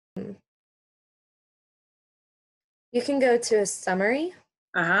you can go to a summary,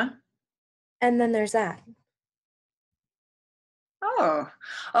 Uh-huh. and then there's that. Oh.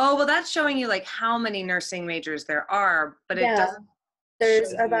 Oh, well, that's showing you like how many nursing majors there are, but it Yeah, doesn't show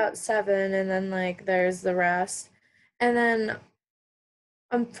there's you. about 7, and then like there's the rest. And then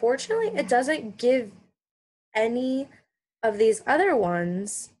unfortunately, it doesn't give any of these other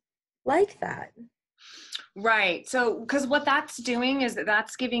ones like that. Right. So, because what that's doing is that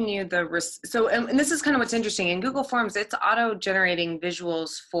that's giving you the so, and this is kind of what's interesting in Google Forms. It's auto generating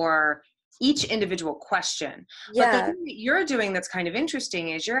visuals for each individual question. But the Yeah. thing that you're doing that's kind of interesting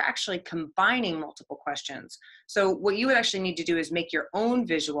is you're actually combining multiple questions. So, what you would actually need to do is make your own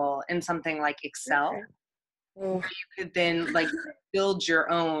visual in something like Excel, Okay. Oh, where you could then like build your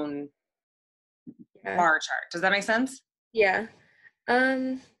own yeah. bar chart. Does that make sense? Yeah.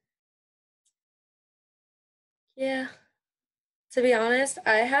 Um, yeah. To be honest,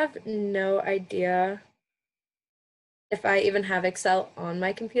 I have no idea if I even have Excel on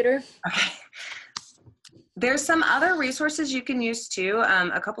my computer. Okay. There's some other resources you can use too.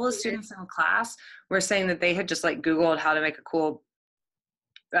 A couple of Okay. students in class were saying that they had just like Googled how to make a cool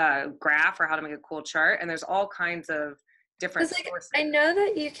graph or how to make a cool chart, and there's all kinds of different Because like I sources. know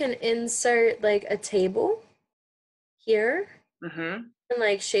that you can insert like a table here Hmm. and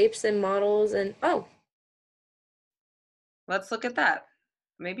like shapes and models and oh, Let's look at that.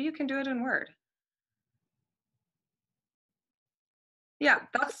 Maybe you can do it in Word. Yeah,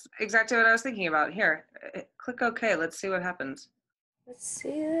 that's exactly what I was thinking about. Here, click OK. Let's see what happens. let's see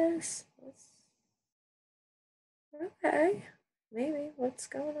this. Okay. Maybe. What's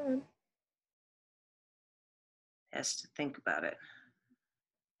going on? Has to think about it.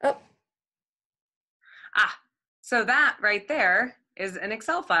 Oh, Ah, so that right there is an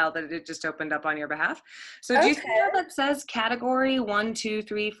Excel file that it just opened up on your behalf. So do you see how okay. that says category 1, 2,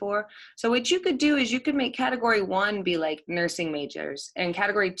 3, 4? So what you could do is you could make category 1 be like nursing majors and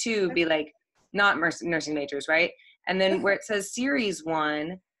category 2 be like not nursing majors, right? And then where it says series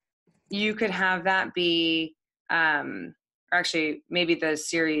 1, you could have that be, or actually maybe the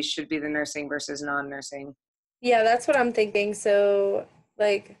series should be the nursing versus non-nursing. Yeah, that's what I'm thinking. So,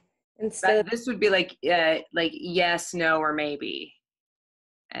 like, instead of This would be like yes, no, or maybe.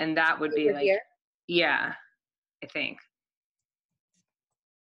 And that would be over like, here, yeah, I think.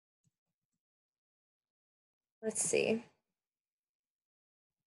 let's see.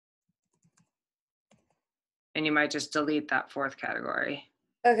 And you might just delete that fourth category.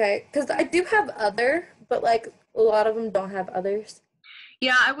 Okay, because I do have other, but like a lot of them don't have others.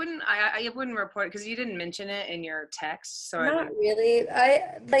 Yeah, I wouldn't report it because you didn't mention it in your text, so I Not wouldn't. really.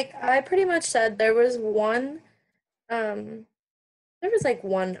 I pretty much said um there was like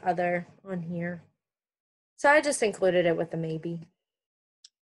one other on here. So I just included it with a maybe.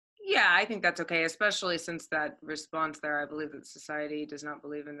 Yeah, I think that's okay, especially since that response there, I believe that society does not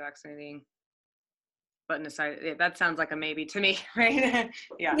believe in vaccinating. But in society, that sounds like a maybe to me, right?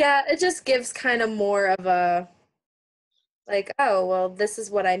 Yeah, Yeah, it just gives kind of more of a like, oh, well, this is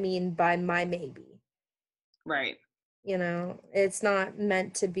what I mean by my maybe. right, It's not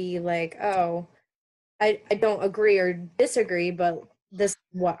meant to be like, oh, I don't agree or disagree, but this is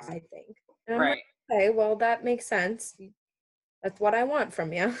what I think. And I'm like, right. okay, well, that makes sense. That's what I want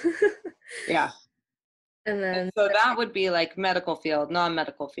from you. Yeah. And And then, so that would be like medical field,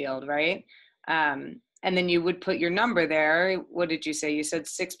 non-medical field, right? And then you would put your number there. What did you say? You said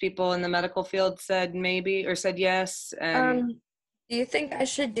 6 people in the medical field said maybe or said yes. And um, do you think I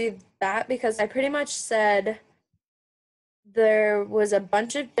should do that? Because I pretty much said there was a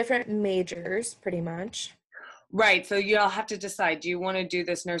bunch of different majors, pretty much. right. So you'll have to decide, do you want to do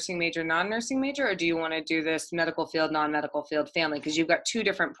this nursing major, non-nursing major, or do you want to do this medical field, non-medical field family? Because you've got 2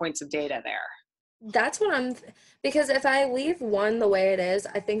 different points of data there. That's what because if I leave one the way it is,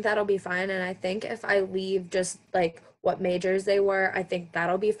 I think that'll be fine. And I think if I leave just like what majors they were, I think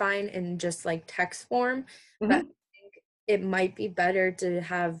that'll be fine in just like text form. But Mhm. I think it might be better to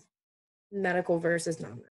have medical versus non-medical.